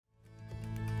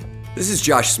This is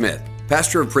Josh Smith,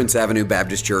 pastor of Prince Avenue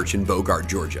Baptist Church in Bogart,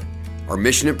 Georgia. Our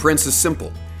mission at Prince is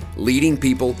simple, leading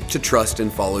people to trust and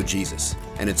follow Jesus.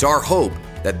 And it's our hope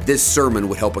that this sermon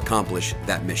would help accomplish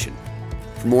that mission.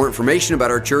 For more information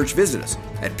about our church, visit us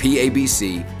at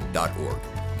pabc.org.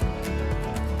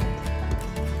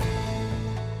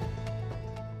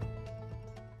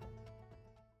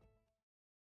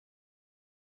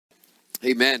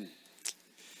 Amen.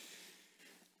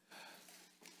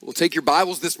 We'll take your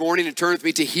Bibles this morning and turn with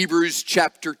me to Hebrews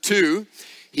chapter 2.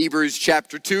 Hebrews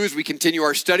chapter 2 as we continue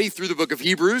our study through the book of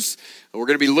Hebrews. We're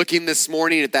going to be looking this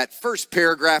morning at that first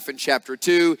paragraph in chapter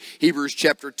 2, Hebrews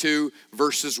chapter 2,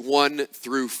 verses 1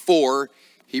 through 4.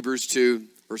 Hebrews 2,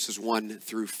 verses 1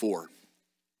 through 4.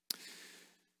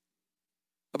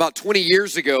 About 20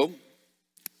 years ago,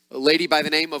 a lady by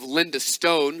the name of Linda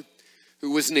Stone,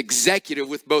 who was an executive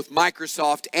with both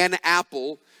Microsoft and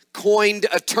Apple, coined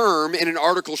a term in an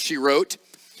article she wrote.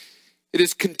 It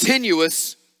is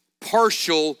continuous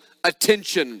partial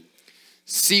attention,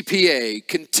 CPA,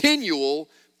 continual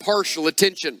partial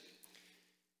attention.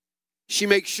 She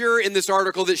makes sure in this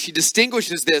article that she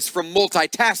distinguishes this from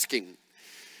multitasking.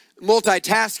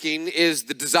 Multitasking is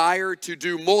the desire to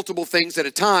do multiple things at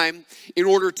a time in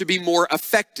order to be more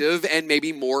effective and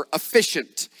maybe more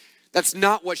efficient. That's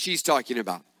not what she's talking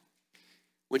about.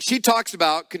 When she talks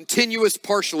about continuous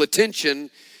partial attention,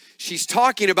 she's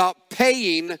talking about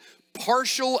paying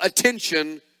partial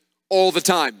attention all the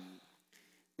time.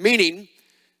 Meaning,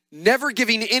 never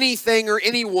giving anything or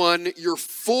anyone your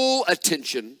full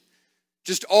attention,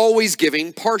 just always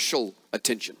giving partial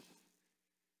attention.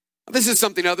 This is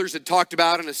something others had talked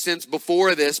about in a sense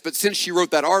before this, but since she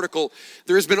wrote that article,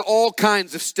 there has been all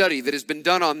kinds of study that has been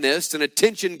done on this and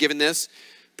attention given this,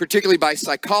 particularly by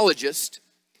psychologists.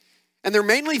 And they're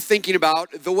mainly thinking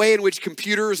about the way in which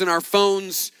computers and our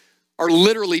phones are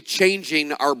literally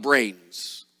changing our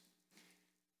brains.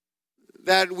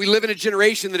 That we live in a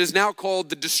generation that is now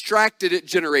called the distracted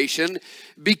generation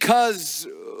because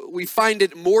we find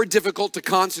it more difficult to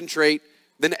concentrate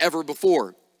than ever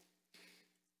before.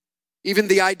 Even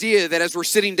the idea that as we're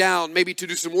sitting down, maybe to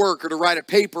do some work or to write a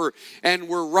paper, and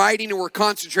we're writing and we're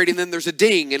concentrating, then there's a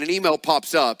ding and an email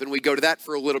pops up, and we go to that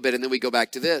for a little bit, and then we go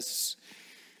back to this.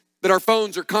 That our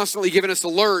phones are constantly giving us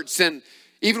alerts, and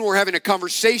even when we're having a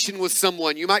conversation with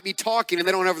someone, you might be talking and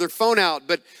they don't have their phone out,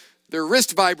 but their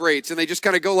wrist vibrates and they just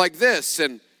kind of go like this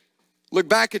and look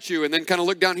back at you and then kind of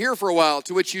look down here for a while,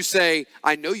 to which you say,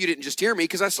 I know you didn't just hear me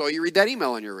because I saw you read that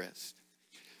email on your wrist.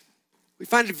 We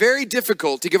find it very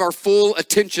difficult to give our full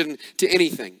attention to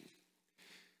anything.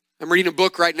 I'm reading a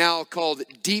book right now called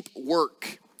Deep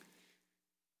Work.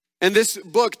 And this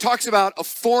book talks about a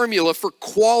formula for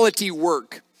quality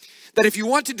work. That if you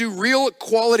want to do real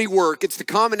quality work, it's the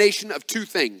combination of two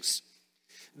things.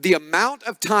 The amount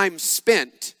of time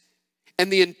spent and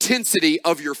the intensity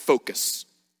of your focus.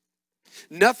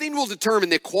 Nothing will determine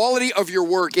the quality of your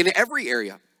work in every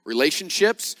area,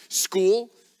 relationships, school,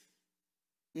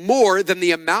 more than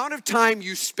the amount of time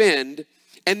you spend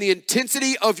and the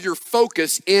intensity of your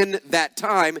focus in that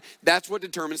time. That's what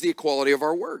determines the quality of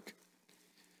our work.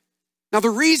 Now, the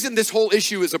reason this whole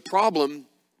issue is a problem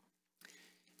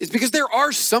is because there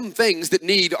are some things that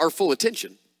need our full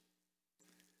attention.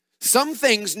 Some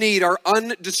things need our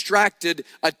undistracted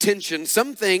attention.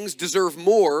 Some things deserve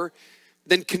more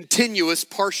than continuous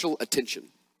partial attention.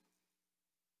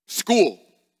 School,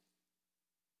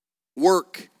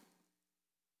 work,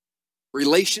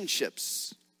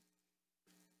 relationships,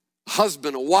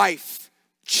 husband, a wife,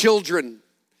 children,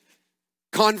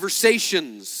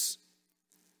 conversations,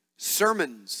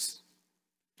 sermons,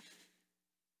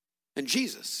 and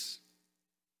Jesus.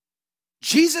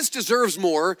 Jesus deserves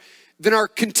more than our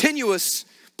continuous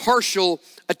partial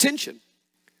attention.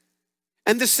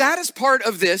 And the saddest part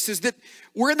of this is that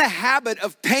we're in the habit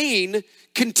of paying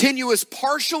continuous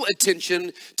partial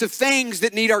attention to things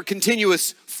that need our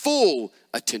continuous full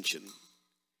attention.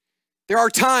 There are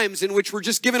times in which we're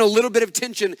just given a little bit of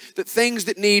attention to things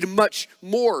that need much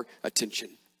more attention.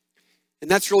 And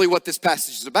that's really what this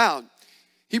passage is about.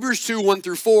 Hebrews 2, 1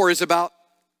 through 4 is about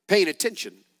paying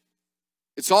attention.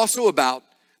 It's also about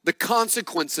the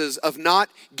consequences of not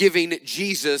giving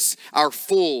Jesus our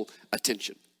full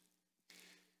attention.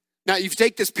 Now, you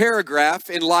take this paragraph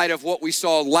in light of what we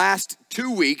saw last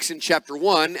 2 weeks in chapter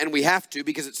 1, and we have to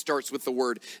because it starts with the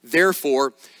word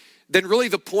therefore, then really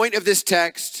the point of this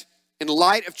text in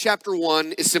light of chapter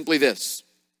 1 is simply this.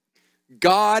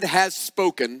 God has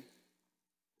spoken,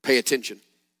 pay attention.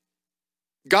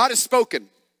 God has spoken,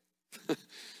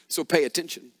 so pay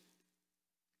attention.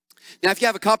 Now, if you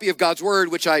have a copy of God's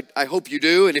Word, which I hope you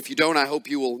do, and if you don't, I hope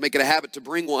you will make it a habit to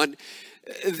bring one,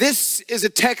 this is a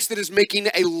text that is making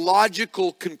a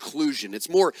logical conclusion. It's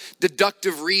more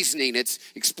deductive reasoning. It's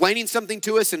explaining something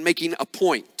to us and making a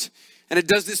point. And it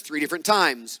does this 3 different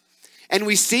times. And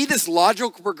we see this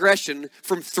logical progression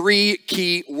from 3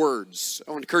 key words.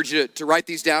 I want to encourage you to write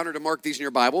these down or to mark these in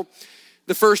your Bible.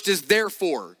 The first is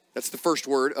therefore. That's the first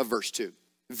word of verse 2.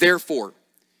 Therefore.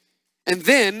 And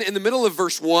then in the middle of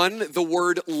verse 1, the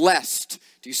word lest.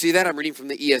 Do you see that? I'm reading from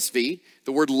the ESV.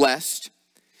 The word lest.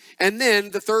 And then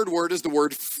the third word is the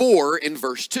word for in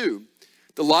verse 2.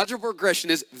 The logical progression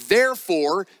is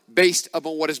therefore, based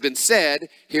upon what has been said,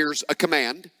 here's a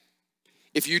command.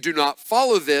 If you do not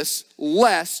follow this,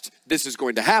 lest this is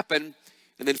going to happen.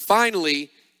 And then finally,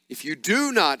 if you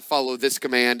do not follow this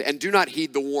command and do not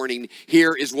heed the warning,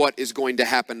 here is what is going to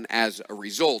happen as a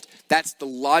result. That's the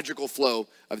logical flow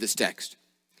of this text.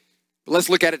 But let's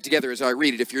look at it together as I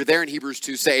read it. If you're there in Hebrews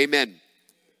 2, say amen.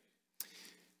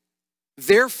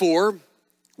 Therefore,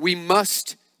 we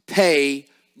must pay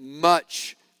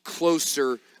much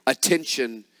closer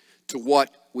attention to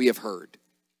what we have heard,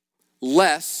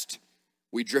 lest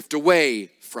we drift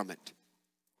away from it.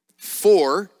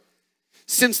 For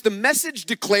since the message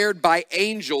declared by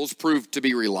angels proved to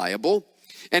be reliable,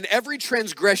 and every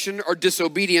transgression or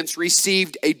disobedience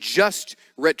received a just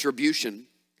retribution,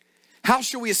 how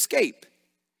shall we escape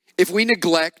if we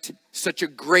neglect such a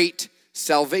great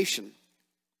salvation?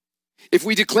 If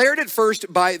we declared it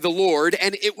first by the Lord,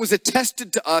 and it was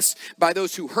attested to us by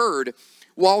those who heard,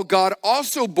 while God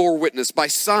also bore witness by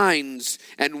signs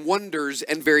and wonders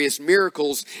and various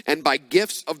miracles and by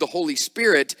gifts of the Holy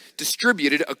Spirit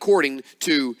distributed according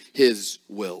to his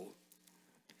will.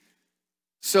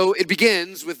 So it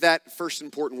begins with that first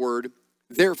important word,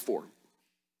 therefore.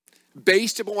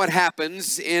 Based upon what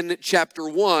happens in chapter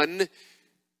 1,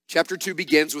 chapter 2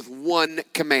 begins with one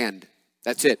command.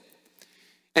 That's it.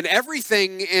 And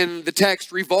everything in the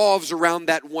text revolves around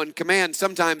that one command.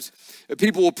 Sometimes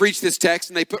people will preach this text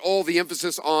and they put all the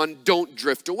emphasis on don't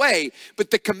drift away.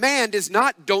 But the command is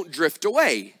not don't drift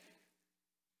away.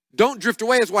 Don't drift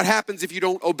away is what happens if you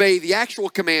don't obey the actual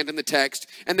command in the text.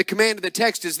 And the command in the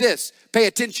text is this: pay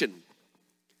attention.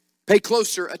 Pay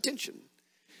closer attention.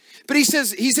 But he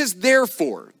says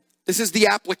therefore. This is the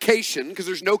application because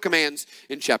there's no commands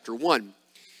in chapter 1.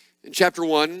 And chapter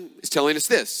 1 is telling us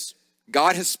this: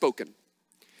 God has spoken.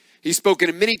 He's spoken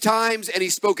in many times and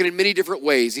he's spoken in many different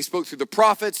ways. He spoke through the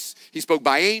prophets. He spoke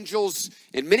by angels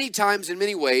in many times, in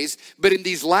many ways. But in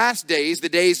these last days, the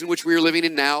days in which we are living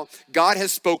in now, God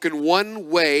has spoken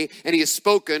one way, and he has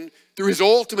spoken through his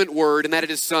ultimate word, and that is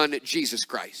his son, Jesus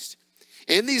Christ.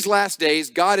 In these last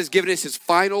days, God has given us his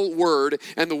final word,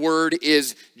 and the word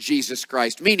is Jesus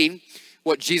Christ. Meaning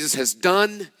what Jesus has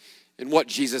done and what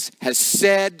Jesus has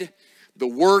said, the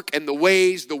work and the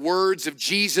ways, the words of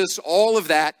Jesus, all of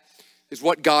that is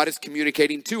what God is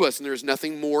communicating to us. And there is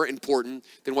nothing more important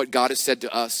than what God has said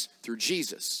to us through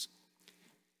Jesus.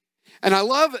 And I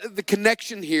love the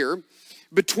connection here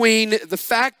between the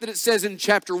fact that it says in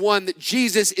chapter 1 that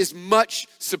Jesus is much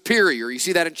superior. You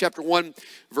see that in chapter 1,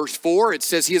 verse 4. It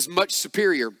says he is much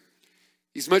superior.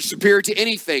 He's much superior to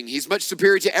anything. He's much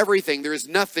superior to everything. There is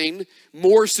nothing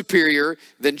more superior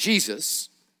than Jesus.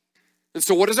 And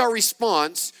so what is our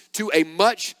response to a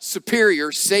much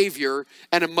superior Savior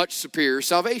and a much superior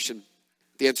salvation?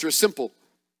 The answer is simple: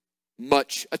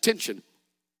 much attention.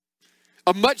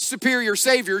 A much superior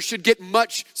Savior should get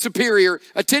much superior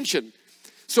attention.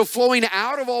 So flowing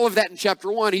out of all of that in chapter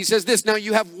 1, he says this: now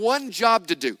you have one job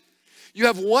to do. You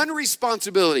have one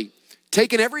responsibility.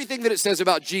 Taking everything that it says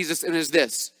about Jesus, and is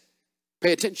this: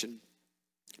 pay attention.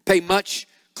 Pay much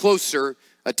closer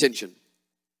attention.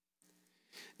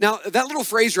 Now, that little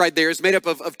phrase right there is made up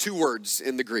of 2 words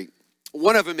in the Greek.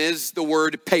 One of them is the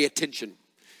word pay attention.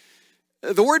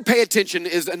 The word pay attention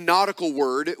is a nautical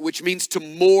word which means to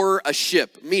moor a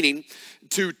ship, meaning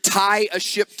to tie a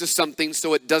ship to something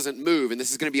so it doesn't move. And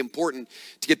this is going to be important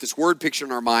to get this word picture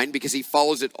in our mind because he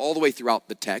follows it all the way throughout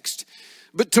the text.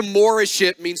 But to moor a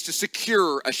ship means to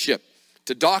secure a ship,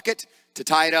 to dock it, to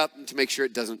tie it up, and to make sure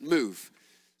it doesn't move.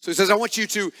 So he says, I want you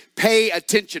to pay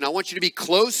attention. I want you to be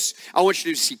close. I want you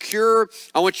to be secure.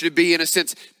 I want you to be, in a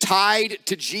sense, tied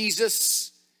to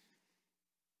Jesus.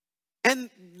 And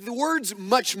the words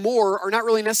much more are not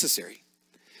really necessary.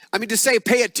 I mean, to say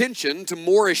pay attention to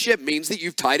moor a ship means that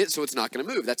you've tied it so it's not going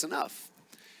to move. That's enough.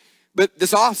 But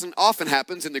this often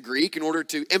happens in the Greek. In order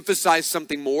to emphasize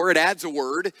something more, it adds a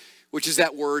word, which is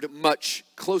that word much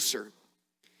closer.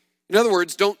 In other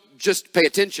words, don't just pay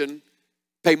attention.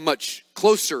 Pay much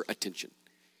closer attention.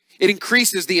 It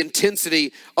increases the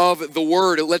intensity of the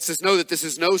word. It lets us know that this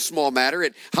is no small matter.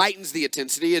 It heightens the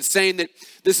intensity. It's saying that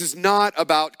this is not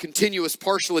about continuous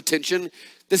partial attention.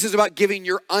 This is about giving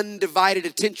your undivided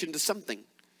attention to something.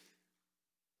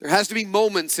 There has to be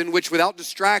moments in which, without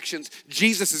distractions,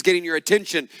 Jesus is getting your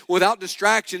attention. Without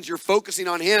distractions, you're focusing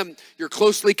on him. You're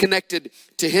closely connected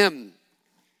to him.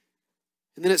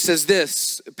 And then it says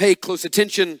this, pay close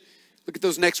attention, look at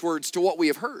those next words, to what we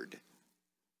have heard.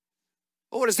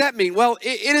 Well, what does that mean? Well,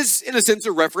 it is, in a sense,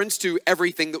 a reference to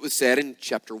everything that was said in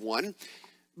chapter 1,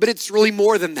 but it's really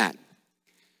more than that.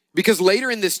 Because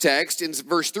later in this text, in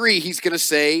verse 3, he's going to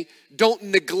say, don't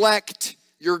neglect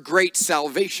your great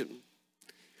salvation.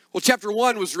 Well, chapter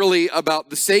 1 was really about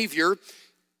the Savior,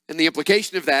 and the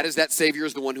implication of that is that Savior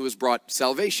is the one who has brought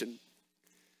salvation.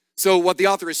 So what the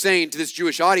author is saying to this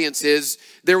Jewish audience is,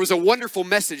 there was a wonderful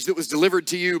message that was delivered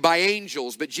to you by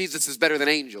angels, but Jesus is better than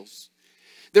angels.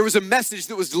 There was a message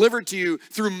that was delivered to you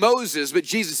through Moses, but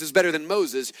Jesus is better than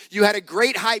Moses. You had a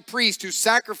great high priest who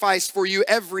sacrificed for you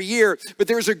every year, but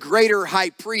there is a greater high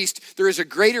priest. There is a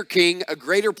greater king, a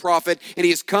greater prophet, and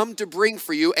he has come to bring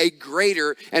for you a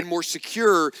greater and more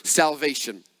secure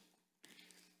salvation.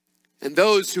 And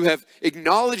those who have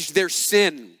acknowledged their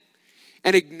sin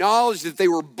and acknowledged that they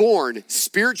were born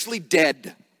spiritually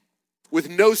dead with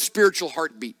no spiritual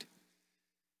heartbeat,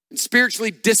 and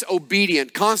spiritually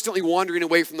disobedient, constantly wandering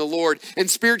away from the Lord,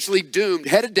 and spiritually doomed,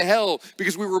 headed to hell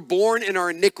because we were born in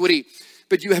our iniquity.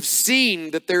 But you have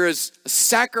seen that there is a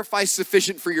sacrifice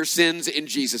sufficient for your sins in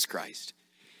Jesus Christ.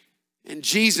 And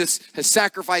Jesus has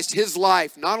sacrificed his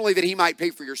life, not only that he might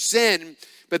pay for your sin,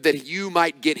 but that you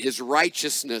might get his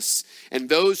righteousness. And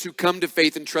those who come to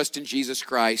faith and trust in Jesus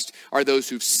Christ are those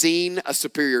who've seen a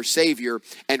superior Savior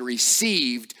and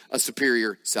received a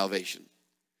superior salvation.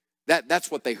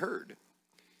 That's what they heard.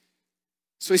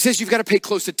 So he says you've got to pay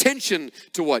close attention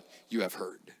to what you have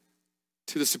heard,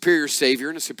 to the superior Savior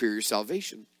and a superior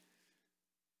salvation.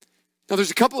 Now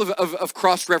there's a couple of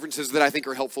cross references that I think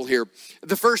are helpful here.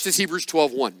 The first is Hebrews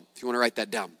 12:1, if you want to write that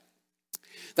down.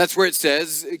 That's where it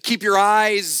says, keep your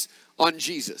eyes on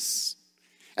Jesus.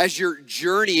 As you're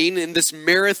journeying in this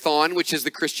marathon, which is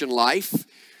the Christian life,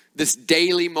 this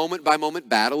daily moment by moment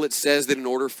battle, it says that in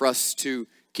order for us to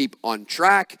keep on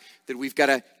track, that we've got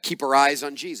to keep our eyes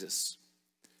on Jesus.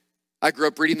 I grew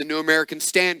up reading the New American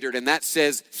Standard, and that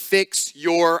says, fix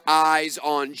your eyes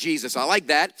on Jesus. I like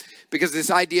that because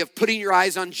this idea of putting your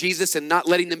eyes on Jesus and not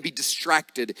letting them be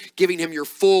distracted, giving him your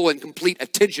full and complete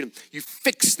attention, you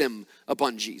fix them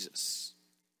upon Jesus.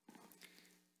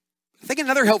 I think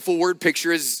another helpful word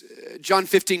picture is John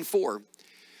 15:4,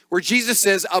 where Jesus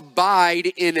says, abide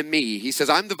in me. He says,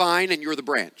 I'm the vine and you're the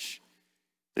branch.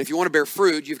 And if you want to bear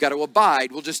fruit, you've got to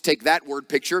abide. We'll just take that word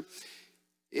picture.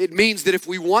 It means that if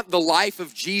we want the life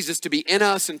of Jesus to be in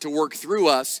us and to work through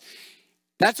us,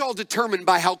 that's all determined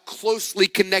by how closely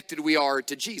connected we are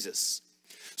to Jesus.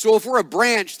 So if we're a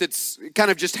branch that's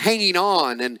kind of just hanging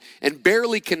on and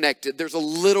barely connected, there's a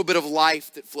little bit of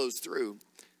life that flows through,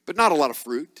 but not a lot of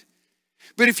fruit.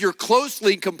 But if you're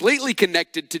closely, completely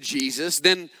connected to Jesus,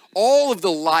 then all of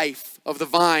the life of the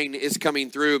vine is coming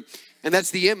through. And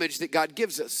that's the image that God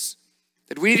gives us.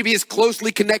 That we need to be as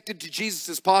closely connected to Jesus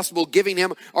as possible, giving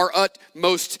him our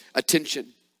utmost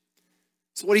attention.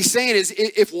 So what he's saying is,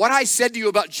 if what I said to you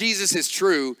about Jesus is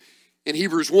true in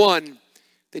Hebrews 1,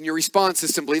 then your response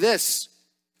is simply this: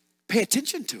 pay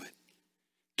attention to it.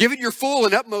 Give it your full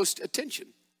and utmost attention.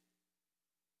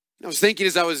 And I was thinking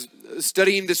as I was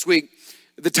studying this week,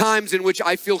 the times in which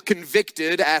I feel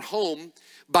convicted at home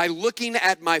by looking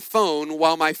at my phone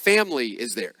while my family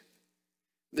is there.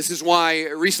 This is why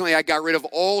recently I got rid of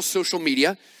all social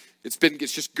media. It's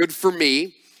just good for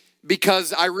me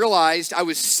because I realized I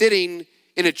was sitting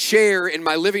in a chair in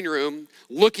my living room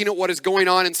looking at what is going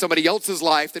on in somebody else's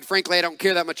life that frankly I don't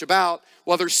care that much about,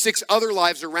 while there's 6 other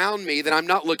lives around me that I'm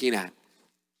not looking at.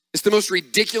 It's the most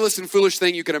ridiculous and foolish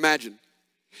thing you can imagine.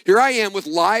 Here I am with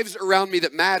lives around me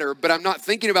that matter, but I'm not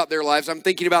thinking about their lives. I'm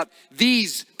thinking about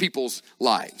these people's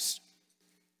lives.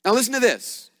 Now listen to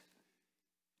this.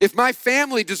 If my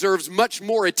family deserves much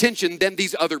more attention than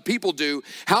these other people do,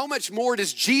 how much more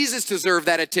does Jesus deserve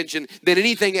that attention than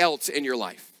anything else in your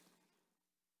life?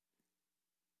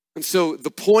 And so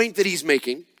the point that he's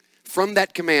making from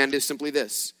that command is simply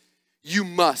this: you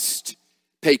must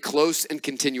pay close and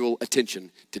continual attention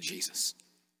to Jesus.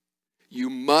 You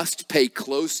must pay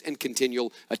close and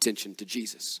continual attention to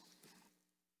Jesus.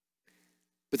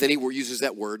 But then he uses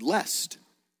that word lest.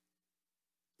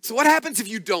 So what happens if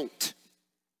you don't?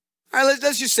 All right,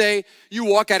 let's just say you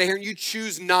walk out of here and you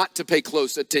choose not to pay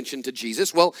close attention to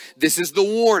Jesus. Well, this is the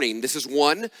warning. This is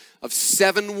one of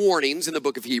 7 warnings in the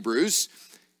book of Hebrews.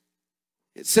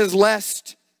 It says,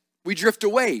 lest we drift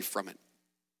away from it.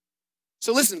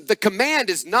 So listen, the command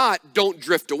is not don't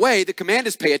drift away. The command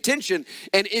is pay attention.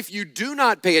 And if you do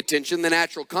not pay attention, the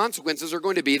natural consequences are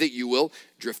going to be that you will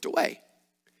drift away.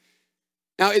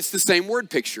 Now, it's the same word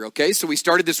picture, okay? So we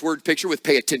started this word picture with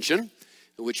pay attention,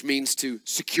 which means to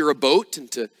secure a boat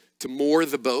and to moor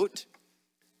the boat.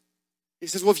 He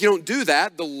says, well, if you don't do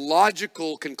that, the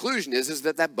logical conclusion is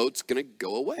that that boat's going to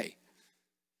go away.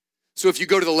 So if you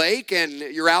go to the lake and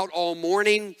you're out all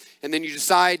morning and then you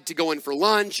decide to go in for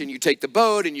lunch and you take the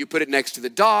boat and you put it next to the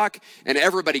dock and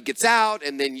everybody gets out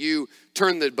and then you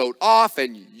turn the boat off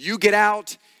and you get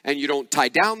out and you don't tie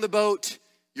down the boat,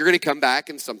 you're going to come back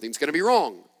and something's going to be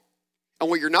wrong. And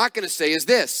what you're not going to say is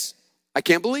this: I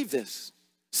can't believe this.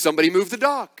 Somebody moved the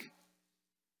dock.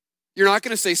 You're not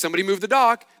going to say somebody moved the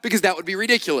dock because that would be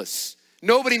ridiculous.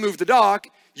 Nobody moved the dock.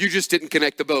 You just didn't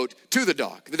connect the boat to the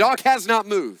dock. The dock has not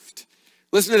moved.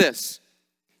 Listen to this.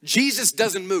 Jesus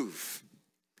doesn't move.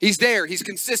 He's there. He's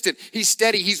consistent. He's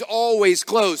steady. He's always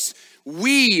close.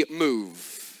 We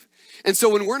move. And so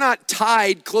when we're not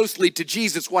tied closely to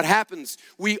Jesus, what happens?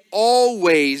 We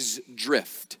always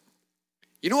drift.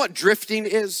 You know what drifting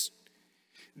is?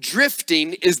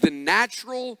 Drifting is the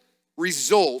natural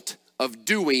result of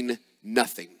doing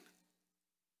nothing.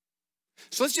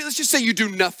 So let's just say you do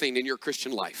nothing in your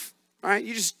Christian life. All right,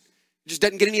 you just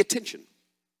doesn't get any attention.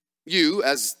 You,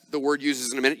 as the word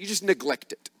uses in a minute, you just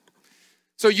neglect it.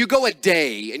 So you go a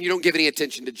day and you don't give any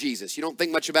attention to Jesus. You don't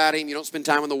think much about him. You don't spend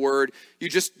time on the word. You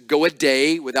just go a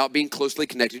day without being closely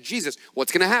connected to Jesus.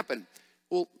 What's going to happen?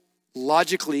 Well,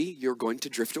 logically, you're going to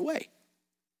drift away.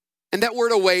 And that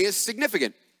word away is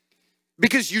significant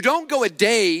because you don't go a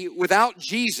day without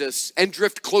Jesus and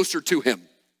drift closer to him.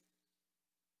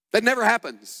 That never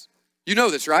happens. You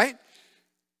know this, right?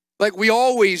 Like we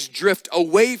always drift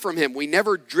away from him. We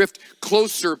never drift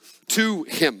closer to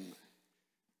him.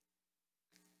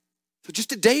 So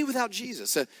just a day without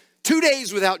Jesus, 2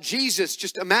 days without Jesus,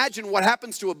 just imagine what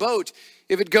happens to a boat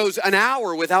if it goes an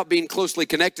hour without being closely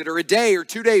connected, or a day or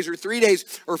 2 days or 3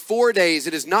 days or 4 days.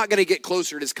 It is not going to get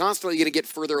closer. It is constantly going to get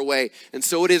further away. And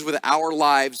so it is with our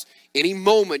lives. Any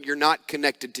moment you're not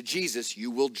connected to Jesus, you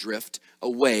will drift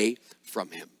away from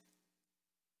him.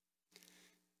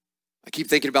 I keep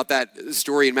thinking about that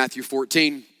story in Matthew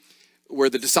 14 where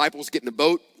the disciples get in the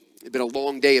boat. It's been a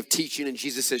long day of teaching, and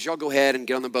Jesus says, y'all go ahead and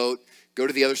get on the boat. Go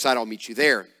to the other side, I'll meet you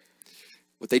there.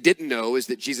 What they didn't know is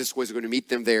that Jesus was going to meet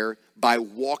them there by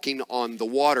walking on the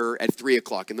water at 3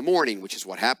 o'clock in the morning, which is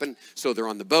what happened. So they're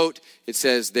on the boat. It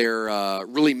says they're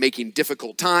really making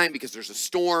difficult time because there's a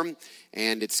storm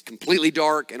and it's completely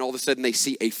dark, and all of a sudden they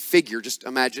see a figure. Just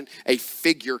imagine a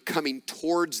figure coming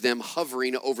towards them,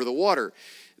 hovering over the water.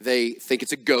 They think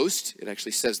it's a ghost. It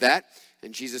actually says that.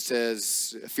 And Jesus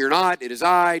says, fear not, it is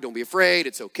I. Don't be afraid.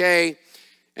 It's okay.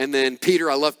 And then Peter,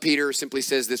 I love Peter, simply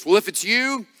says this, well, if it's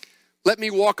you, let me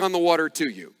walk on the water to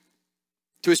you.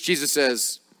 To which Jesus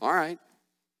says, all right.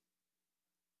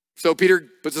 So Peter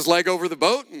puts his leg over the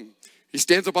boat and he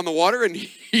stands up on the water and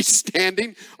he's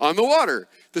standing on the water.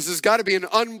 This has got to be an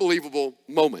unbelievable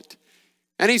moment.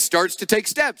 And he starts to take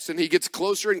steps and he gets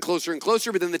closer and closer and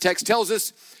closer. But then the text tells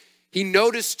us he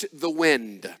noticed the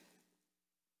wind.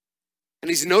 And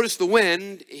he's noticed the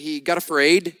wind, he got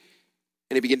afraid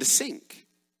and he began to sink.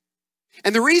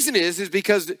 And the reason is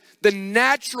because the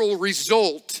natural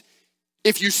result,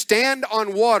 if you stand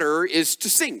on water, is to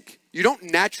sink. You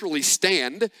don't naturally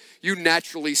stand, you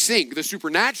naturally sink. The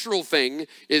supernatural thing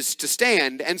is to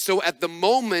stand. And so at the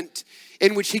moment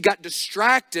in which he got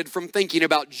distracted from thinking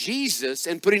about Jesus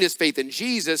and putting his faith in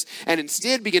Jesus and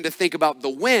instead began to think about the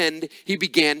wind, he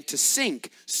began to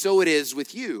sink. So it is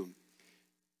with you.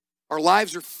 Our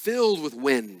lives are filled with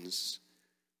winds.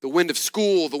 The wind of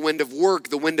school, the wind of work,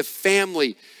 the wind of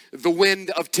family, the wind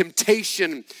of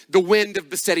temptation, the wind of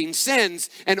besetting sins.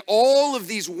 And all of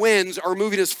these winds are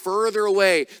moving us further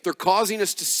away. They're causing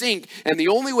us to sink. And the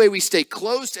only way we stay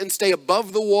close and stay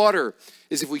above the water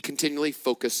is if we continually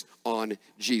focus on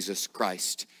Jesus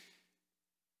Christ.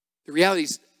 The reality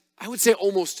is, I would say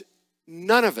almost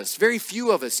none of us, very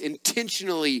few of us,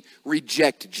 intentionally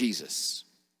reject Jesus.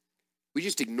 We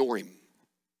just ignore him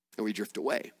and we drift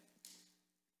away.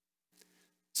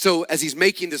 So as he's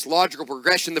making this logical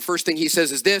progression, the first thing he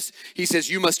says is this. He says,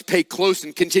 you must pay close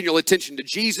and continual attention to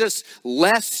Jesus,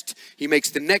 lest, he makes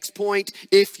the next point,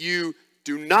 if you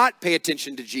do not pay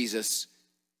attention to Jesus,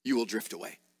 you will drift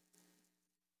away.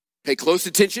 Pay close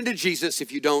attention to Jesus.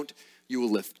 If you don't, you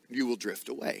will drift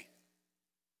away.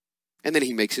 And then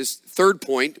he makes his third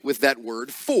point with that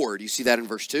word for. Do you see that in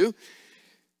verse 2?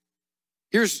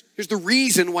 Here's the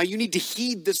reason why you need to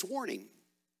heed this warning.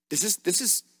 This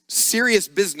is serious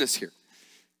business here.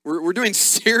 We're doing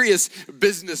serious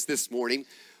business this morning.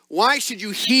 Why should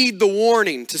you heed the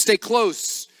warning to stay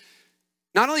close?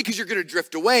 Not only because you're going to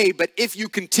drift away, but if you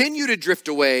continue to drift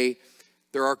away,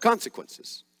 there are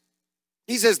consequences.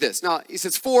 He says this. Now, he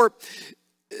says, for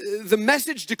the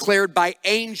message declared by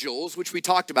angels, which we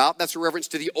talked about, that's a reference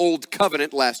to the old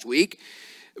covenant last week,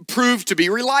 proved to be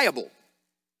reliable.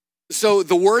 So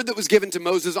the word that was given to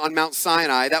Moses on Mount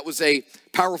Sinai, that was a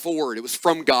powerful word. It was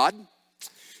from God.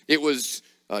 It was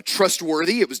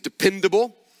trustworthy. It was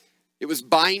dependable. It was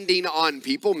binding on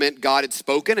people, meant God had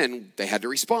spoken and they had to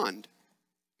respond.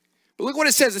 But look what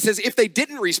it says. It says, if they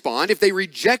didn't respond, if they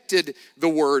rejected the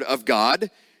word of God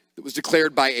that was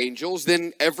declared by angels,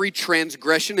 then every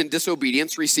transgression and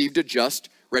disobedience received a just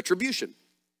retribution.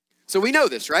 So we know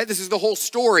this, right? This is the whole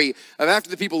story of after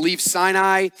the people leave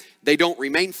Sinai, they don't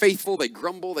remain faithful, they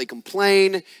grumble, they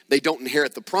complain, they don't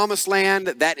inherit the promised land.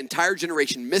 That entire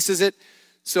generation misses it.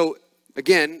 So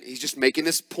again, he's just making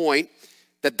this point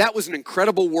that was an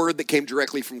incredible word that came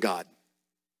directly from God.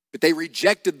 But they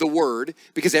rejected the word,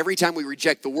 because every time we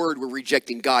reject the word, we're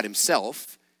rejecting God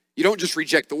himself. You don't just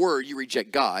reject the word, you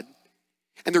reject God.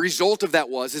 And the result of that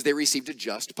is they received a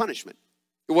just punishment.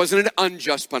 It wasn't an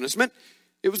unjust punishment.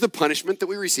 It was the punishment that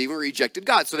we received when we rejected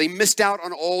God. So they missed out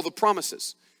on all the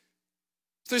promises.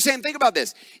 So they're saying, think about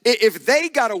this. If they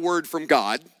got a word from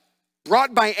God,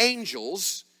 brought by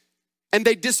angels, and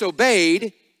they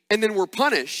disobeyed, and then were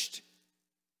punished,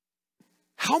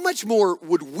 how much more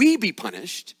would we be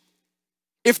punished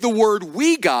if the word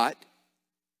we got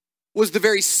was the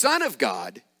very Son of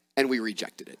God and we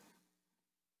rejected it?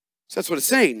 So that's what it's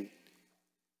saying.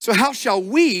 So how shall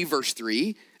we, verse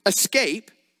 3,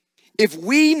 escape if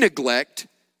we neglect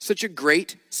such a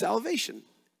great salvation?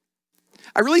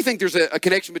 I really think there's a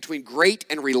connection between great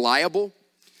and reliable.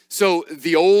 So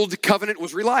the old covenant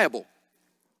was reliable,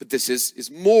 but this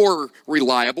is more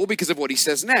reliable because of what he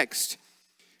says next.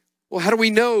 Well, how do we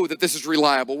know that this is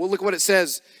reliable? Well, look what it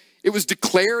says. It was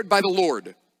declared by the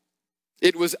Lord.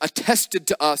 It was attested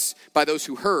to us by those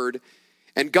who heard,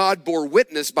 and God bore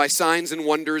witness by signs and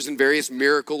wonders and various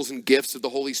miracles and gifts of the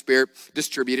Holy Spirit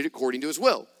distributed according to his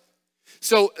will.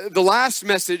 So the last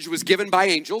message was given by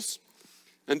angels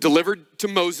and delivered to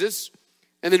Moses,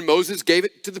 and then Moses gave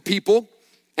it to the people,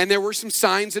 and there were some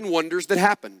signs and wonders that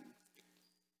happened.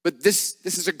 But this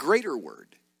is a greater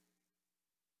word.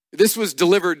 This was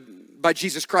delivered by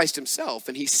Jesus Christ himself,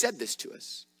 and he said this to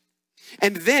us.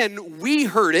 And then we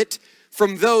heard it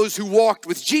from those who walked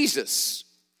with Jesus.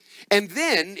 And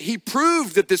then he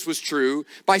proved that this was true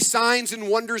by signs and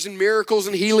wonders and miracles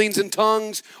and healings and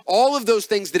tongues, all of those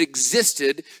things that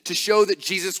existed to show that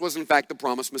Jesus was in fact the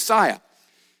promised Messiah.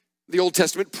 The Old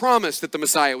Testament promised that the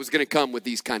Messiah was going to come with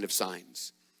these kind of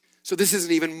signs. So this is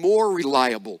an even more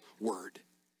reliable word.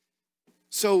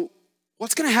 So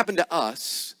what's going to happen to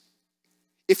us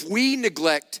if we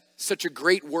neglect such a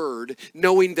great word,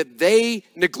 knowing that they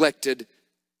neglected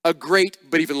a great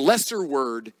but even lesser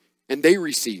word and they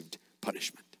received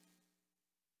punishment?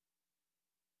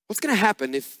 What's going to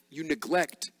happen if you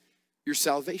neglect your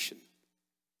salvation?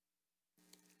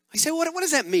 I say, what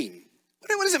does that mean?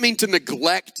 What does it mean to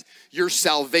neglect your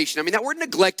salvation? I mean, that word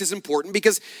neglect is important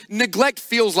because neglect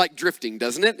feels like drifting,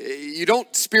 doesn't it? You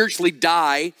don't spiritually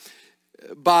die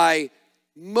by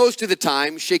most of the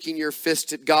time shaking your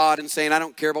fist at God and saying, I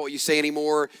don't care about what you say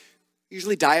anymore. You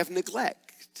usually die of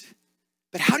neglect.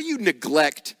 But how do you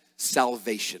neglect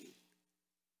salvation?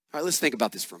 All right, let's think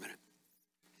about this for a minute.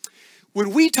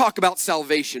 When we talk about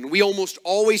salvation, we almost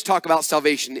always talk about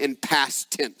salvation in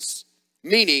past tense,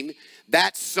 meaning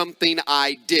that's something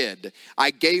I did.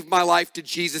 I gave my life to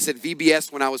Jesus at VBS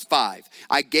when I was 5.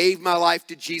 I gave my life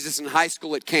to Jesus in high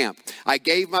school at camp. I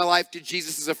gave my life to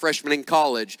Jesus as a freshman in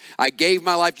college. I gave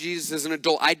my life to Jesus as an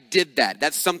adult. I did that.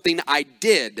 That's something I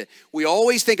did. We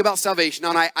always think about salvation,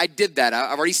 and I did that.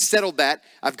 I've already settled that.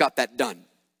 I've got that done.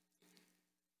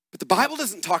 But the Bible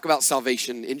doesn't talk about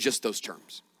salvation in just those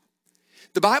terms.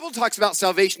 The Bible talks about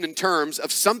salvation in terms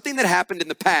of something that happened in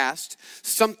the past,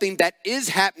 something that is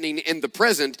happening in the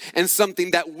present, and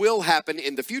something that will happen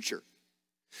in the future.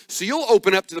 So you'll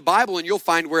open up to the Bible and you'll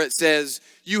find where it says,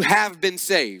 you have been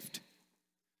saved.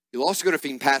 You'll also go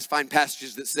to find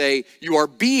passages that say, you are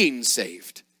being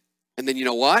saved. And then you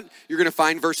know what? You're going to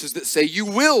find verses that say, you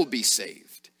will be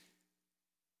saved.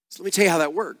 So let me tell you how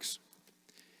that works.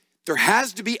 There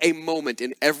has to be a moment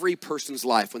in every person's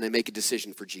life when they make a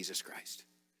decision for Jesus Christ.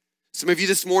 Some of you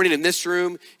this morning in this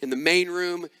room, in the main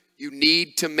room, You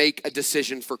need to make a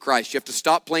decision for Christ. You have to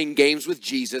stop playing games with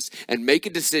Jesus and make a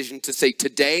decision to say,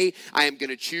 today I am going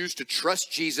to choose to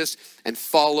trust Jesus and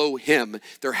follow him.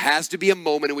 There has to be a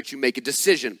moment in which you make a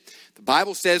decision. The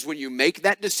Bible says when you make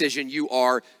that decision, you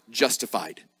are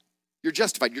justified. You're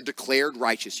justified. You're declared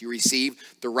righteous. You receive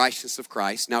the righteousness of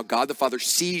Christ. Now God the Father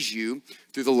sees you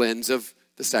through the lens of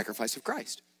the sacrifice of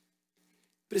Christ.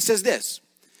 But it says this: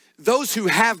 those who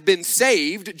have been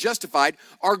saved, justified,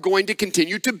 are going to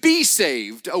continue to be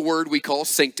saved, a word we call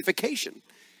sanctification.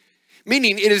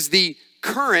 Meaning it is the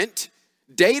current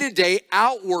day-to-day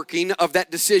outworking of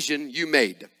that decision you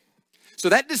made. So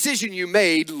that decision you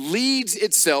made leads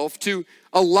itself to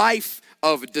a life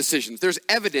of decisions. There's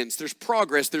evidence, there's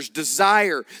progress, there's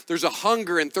desire, there's a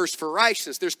hunger and thirst for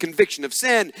righteousness, there's conviction of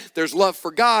sin, there's love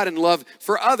for God and love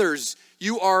for others.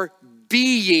 You are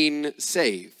being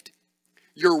saved.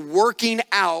 You're working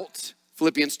out,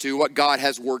 Philippians 2, what God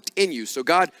has worked in you. So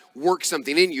God works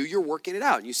something in you, you're working it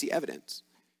out, and you see evidence.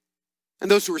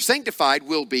 And those who are sanctified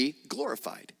will be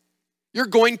glorified. You're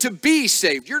going to be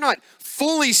saved. You're not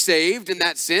fully saved in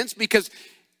that sense, because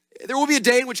there will be a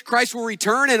day in which Christ will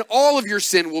return and all of your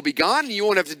sin will be gone and you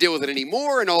won't have to deal with it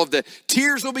anymore, and all of the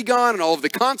tears will be gone and all of the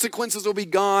consequences will be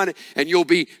gone, and you'll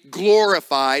be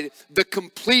glorified, the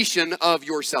completion of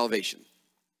your salvation.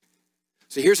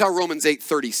 So here's how Romans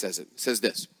 8:30 says it. It says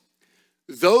this: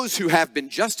 those who have been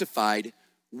justified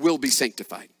will be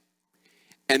sanctified,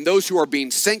 and those who are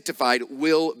being sanctified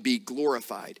will be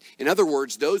glorified. In other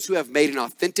words, those who have made an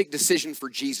authentic decision for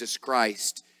Jesus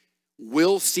Christ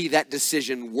will see that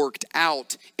decision worked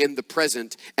out in the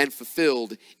present and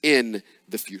fulfilled in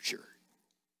the future.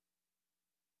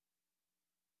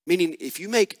 Meaning, if you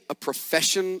make a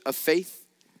profession of faith,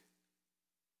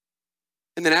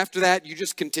 and then after that, you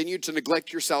just continue to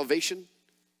neglect your salvation,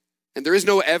 and there is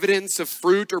no evidence of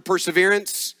fruit or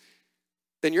perseverance,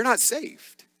 then you're not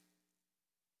saved.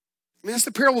 I mean, that's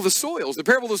the parable of the soils. The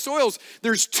parable of the soils,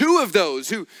 there's two of those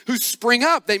who spring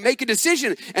up. They make a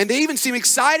decision, and they even seem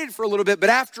excited for a little bit, but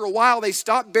after a while, they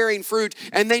stop bearing fruit,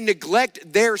 and they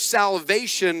neglect their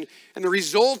salvation, and the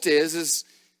result is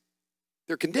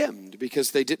they're condemned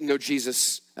because they didn't know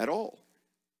Jesus at all.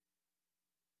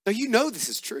 Now, you know this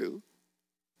is true.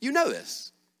 You know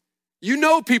this. You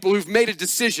know people who've made a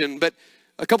decision, but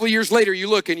a couple of years later you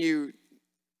look and you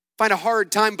find a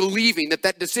hard time believing that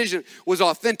that decision was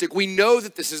authentic. We know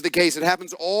that this is the case. It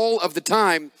happens all of the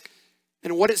time.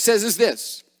 And what it says is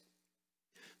this: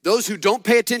 those who don't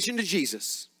pay attention to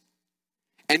Jesus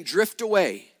and drift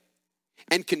away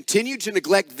and continue to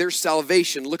neglect their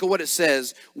salvation, look at what it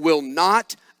says, will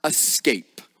not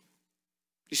escape.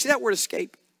 You see that word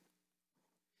escape?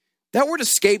 That word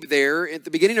escape there at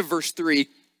the beginning of verse 3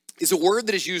 is a word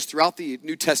that is used throughout the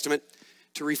New Testament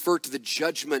to refer to the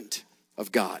judgment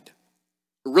of God.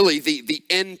 Really, the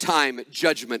end time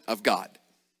judgment of God.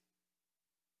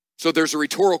 So there's a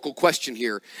rhetorical question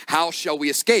here. How shall we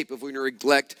escape if we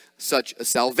neglect such a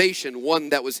salvation? One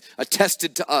that was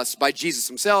attested to us by Jesus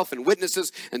himself and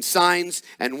witnesses and signs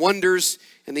and wonders.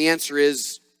 And the answer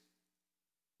is,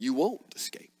 you won't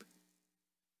escape.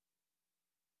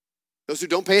 Those who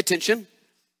don't pay attention,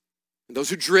 and those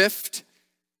who drift,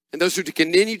 and those who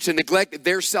continue to neglect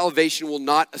their salvation will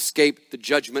not escape the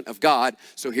judgment of God.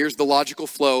 So here's the logical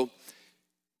flow.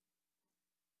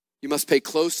 You must pay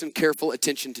close and careful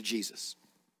attention to Jesus.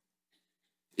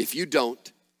 If you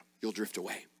don't, you'll drift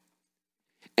away.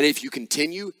 And if you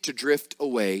continue to drift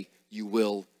away, you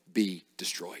will be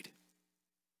destroyed.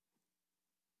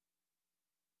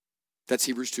 That's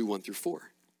Hebrews 2, 1 through 4.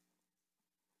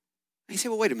 And you say,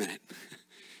 well, wait a minute.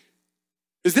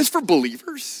 Is this for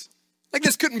believers? Like,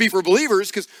 this couldn't be for believers,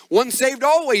 because once saved,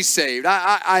 always saved.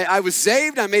 I was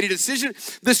saved. I made a decision.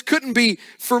 This couldn't be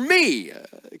for me.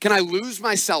 Can I lose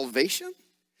my salvation?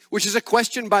 Which is a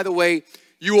question, by the way,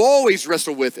 you always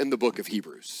wrestle with in the book of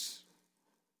Hebrews.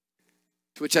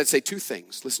 To which I'd say two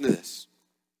things. Listen to this.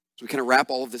 So we kind of wrap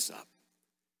all of this up.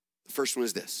 The first one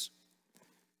is this: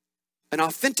 an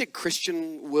authentic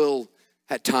Christian will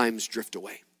at times drift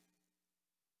away.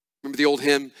 Remember the old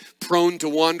hymn, prone to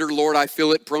wander, Lord, I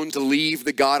feel it, prone to leave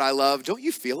the God I love. Don't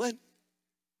you feel it?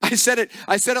 I said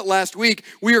it last week.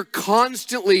 We are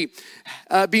constantly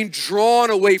being drawn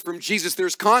away from Jesus.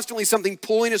 There's constantly something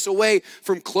pulling us away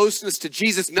from closeness to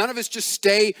Jesus. None of us just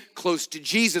stay close to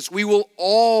Jesus. We will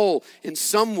all, in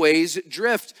some ways,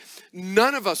 drift.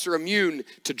 None of us are immune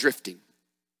to drifting.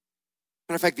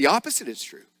 Matter of fact, the opposite is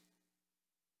true.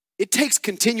 It takes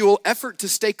continual effort to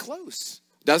stay close,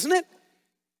 doesn't it?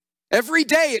 Every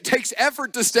day it takes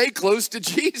effort to stay close to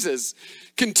Jesus.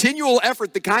 Continual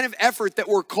effort, the kind of effort that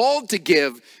we're called to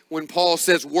give when Paul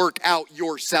says, work out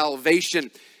your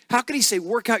salvation. How can he say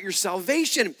work out your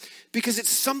salvation? Because it's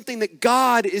something that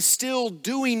God is still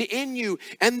doing in you.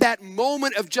 And that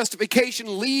moment of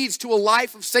justification leads to a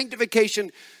life of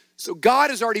sanctification. So God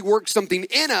has already worked something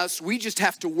in us. We just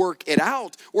have to work it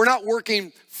out. We're not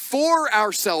working for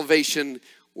our salvation.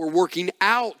 We're working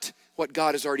out what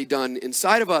God has already done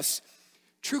inside of us.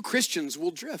 True Christians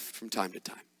will drift from time to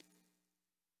time.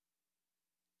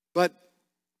 But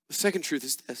the second truth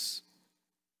is this.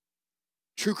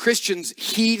 True Christians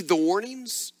heed the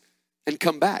warnings and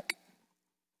come back.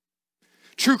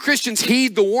 True Christians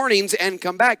heed the warnings and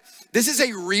come back. This is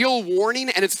a real warning,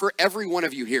 and it's for every one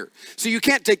of you here. So you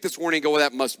can't take this warning and go, well,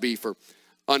 that must be for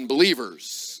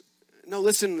unbelievers. No,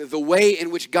 listen, the way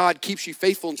in which God keeps you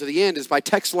faithful unto the end is by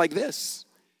texts like this.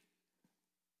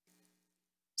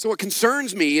 So what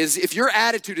concerns me is if your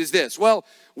attitude is this, well,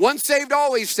 once saved,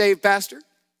 always saved, Pastor.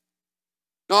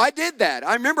 No, I did that.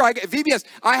 I remember VBS,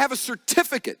 I have a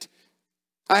certificate.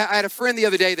 I had a friend the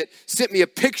other day that sent me a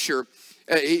picture.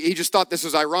 He just thought this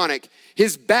was ironic.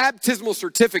 His baptismal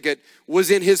certificate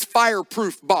was in his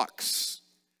fireproof box.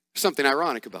 Something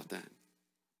ironic about that.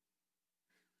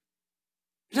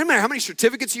 It doesn't matter how many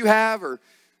certificates you have or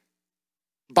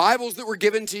Bibles that were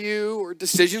given to you or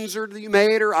decisions that you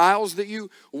made or aisles that you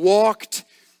walked.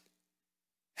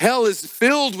 Hell is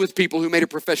filled with people who made a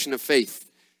profession of faith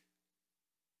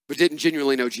but didn't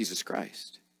genuinely know Jesus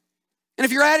Christ. And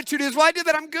if your attitude is, well, I did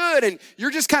that, I'm good, and you're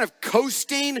just kind of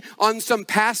coasting on some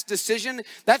past decision,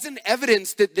 that's an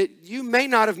evidence that you may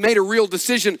not have made a real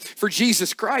decision for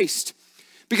Jesus Christ.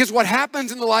 Because what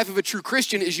happens in the life of a true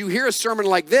Christian is you hear a sermon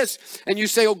like this, and you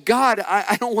say, oh God,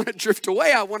 I don't want to drift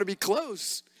away, I want to be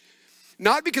close.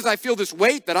 Not because I feel this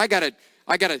weight that I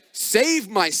gotta save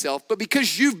myself, but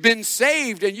because you've been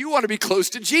saved and you want to be close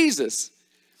to Jesus.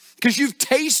 Because you've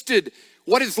tasted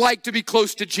what it's like to be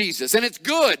close to Jesus, and it's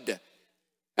good.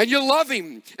 And you love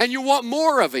him, and you want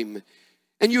more of him.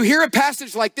 And you hear a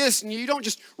passage like this, and you don't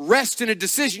just rest in a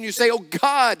decision. You say, oh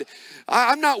God,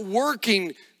 I'm not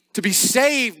working to be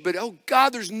saved, but oh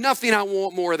God, there's nothing I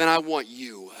want more than I want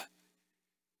you.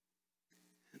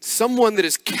 Someone that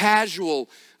is casual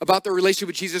about their relationship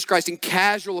with Jesus Christ and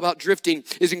casual about drifting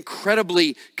is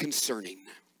incredibly concerning.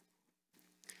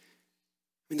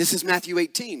 This is Matthew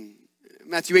 18.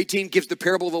 Matthew 18 gives the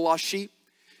parable of the lost sheep.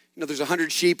 There's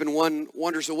 100 sheep and one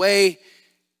wanders away,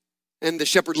 and the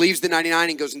shepherd leaves the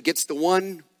 99 and goes and gets the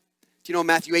one. Do you know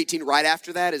Matthew 18 right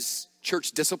after that is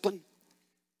church discipline?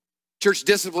 Church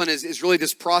discipline is really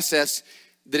this process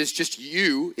that is just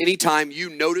you. Anytime you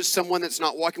notice someone that's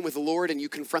not walking with the Lord and you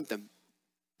confront them.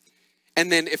 And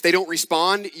then if they don't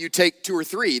respond, you take 2 or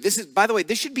 3. This is, by the way,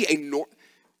 this should be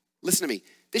listen to me.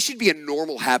 This should be a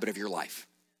normal habit of your life.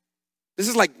 This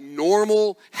is like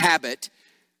normal habit.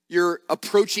 You're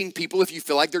approaching people if you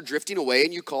feel like they're drifting away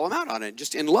and you call them out on it,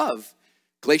 just in love.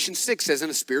 Galatians 6 says in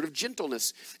a spirit of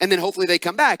gentleness. And then hopefully they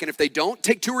come back. And if they don't,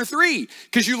 take 2 or 3.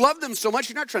 Because you love them so much,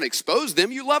 you're not trying to expose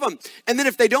them, you love them. And then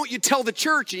if they don't, you tell the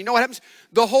church. And you know what happens?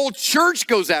 The whole church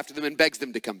goes after them and begs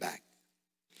them to come back.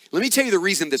 Let me tell you the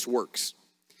reason this works.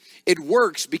 It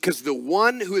works because the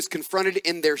one who is confronted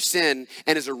in their sin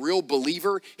and is a real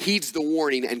believer heeds the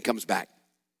warning and comes back.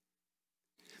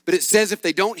 But it says if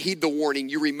they don't heed the warning,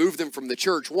 you remove them from the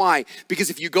church. Why? Because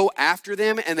if you go after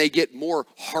them and they get more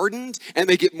hardened and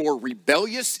they get more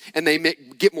rebellious and they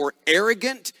get more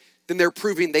arrogant, then they're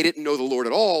proving they didn't know the Lord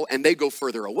at all and they go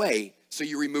further away. So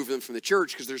you remove them from the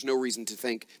church because there's no reason to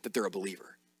think that they're a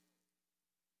believer.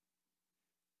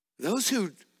 Those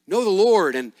who know the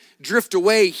Lord and drift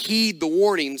away heed the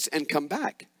warnings and come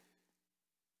back.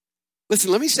 Listen,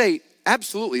 let me say,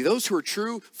 absolutely, those who are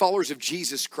true followers of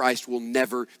Jesus Christ will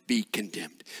never be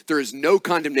condemned. There is no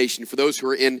condemnation for those who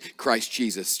are in Christ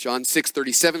Jesus. John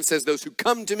 6:37 says, those who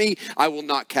come to me, I will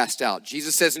not cast out.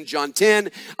 Jesus says in John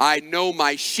 10, I know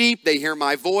my sheep, they hear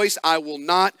my voice, I will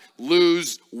not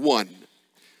lose one.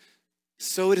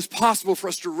 So it is possible for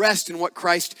us to rest in what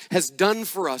Christ has done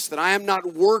for us, that I am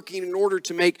not working in order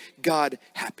to make God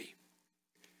happy.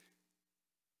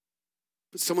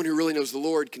 But someone who really knows the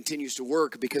Lord continues to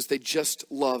work because they just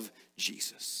love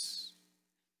Jesus.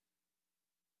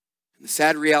 And the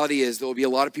sad reality is there will be a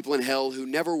lot of people in hell who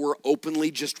never were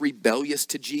openly just rebellious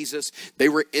to Jesus. They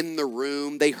were in the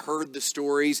room. They heard the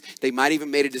stories. They might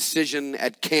even made a decision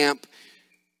at camp.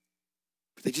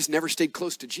 But they just never stayed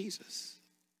close to Jesus.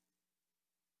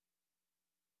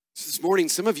 So this morning,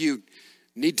 some of you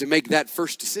need to make that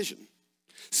first decision.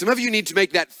 Some of you need to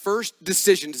make that first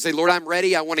decision to say, Lord, I'm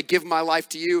ready. I want to give my life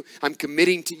to you. I'm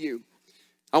committing to you.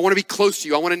 I want to be close to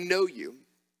you. I want to know you.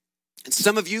 And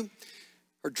some of you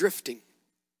are drifting.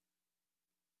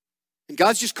 And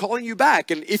God's just calling you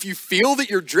back. And if you feel that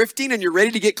you're drifting and you're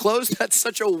ready to get close, that's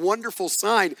such a wonderful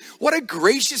sign. What a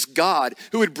gracious God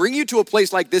who would bring you to a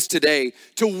place like this today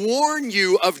to warn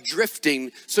you of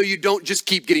drifting so you don't just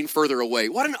keep getting further away.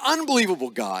 What an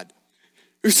unbelievable God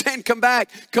who's saying, come back,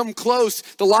 come close.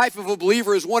 The life of a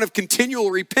believer is one of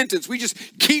continual repentance. We just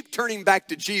keep turning back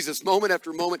to Jesus moment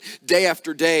after moment, day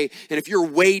after day. And if you're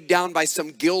weighed down by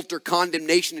some guilt or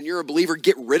condemnation and you're a believer,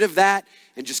 get rid of that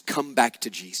and just come back to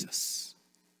Jesus.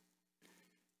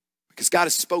 Because God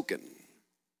has spoken.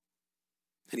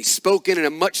 And he's spoken in a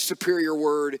much superior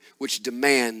word which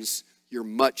demands your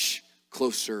much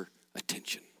closer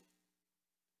attention.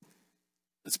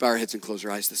 Let's bow our heads and close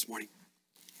our eyes this morning.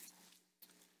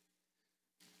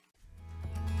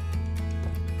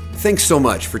 Thanks so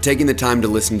much for taking the time to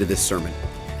listen to this sermon.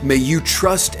 May you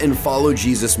trust and follow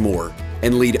Jesus more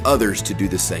and lead others to do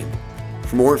the same.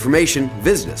 For more information,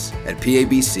 visit us at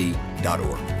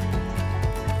pabc.org.